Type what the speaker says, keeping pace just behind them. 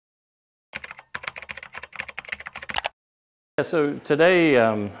So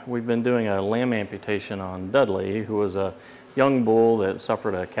today we've been doing a limb amputation on Dudley, who was a young bull that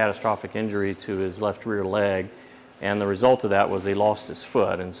suffered a catastrophic injury to his left rear leg, and the result of that was he lost his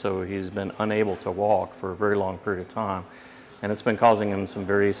foot, and so he's been unable to walk for a very long period of time, and it's been causing him some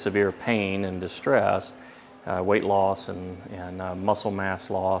very severe pain and distress, weight loss and muscle mass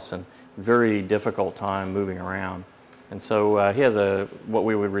loss, and very difficult time moving around. And so he has what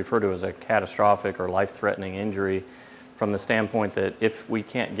we would refer to as a catastrophic or life-threatening injury, from the standpoint that if we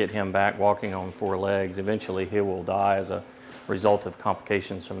can't get him back walking on four legs, eventually he will die as a result of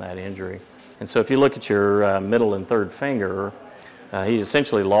complications from that injury. And so if you look at your middle and third finger, he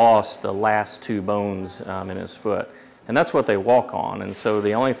essentially lost the last two bones in his foot. And that's what they walk on. And so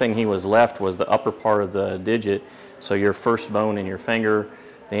the only thing he was left was the upper part of the digit, so your first bone in your finger.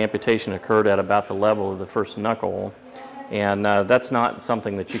 The amputation occurred at about the level of the first knuckle, and that's not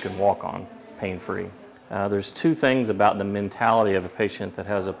something that you can walk on pain-free. There's two things about the mentality of a patient that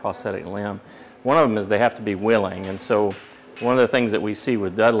has a prosthetic limb. One of them is they have to be willing, and so one of the things that we see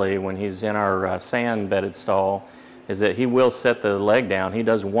with Dudley when he's in our sand-bedded stall is that he will set the leg down. He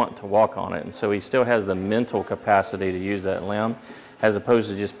does want to walk on it, and so he still has the mental capacity to use that limb as opposed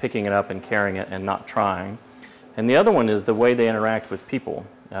to just picking it up and carrying it and not trying. And the other one is the way they interact with people.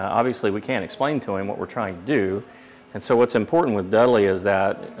 Obviously, we can't explain to him what we're trying to do. And so what's important with Dudley is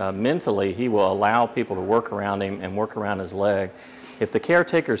that mentally he will allow people to work around him and work around his leg. If the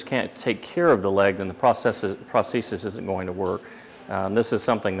caretakers can't take care of the leg, then the prosthesis isn't going to work. This is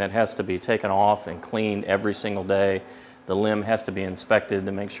something that has to be taken off and cleaned every single day. The limb has to be inspected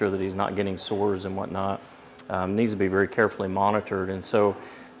to make sure that he's not getting sores and whatnot. Needs to be very carefully monitored. And so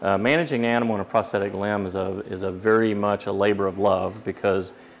managing an animal in a prosthetic limb is a very much a labor of love,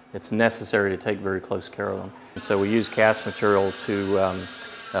 because it's necessary to take very close care of them. And so we use cast material to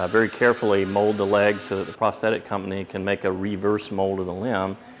very carefully mold the leg so that the prosthetic company can make a reverse mold of the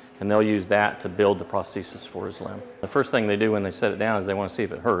limb, and they'll use that to build the prosthesis for his limb. The first thing they do when they set it down is they want to see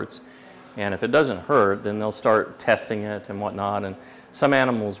if it hurts. And if it doesn't hurt, then they'll start testing it and whatnot. And some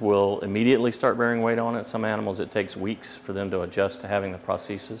animals will immediately start bearing weight on it. Some animals it takes weeks for them to adjust to having the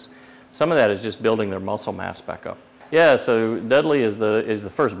prosthesis. Some of that is just building their muscle mass back up. Yeah, so Dudley is the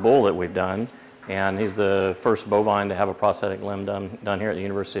first bull that we've done, and he's the first bovine to have a prosthetic limb done here at the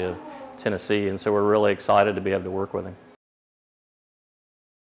University of Tennessee, and so we're really excited to be able to work with him.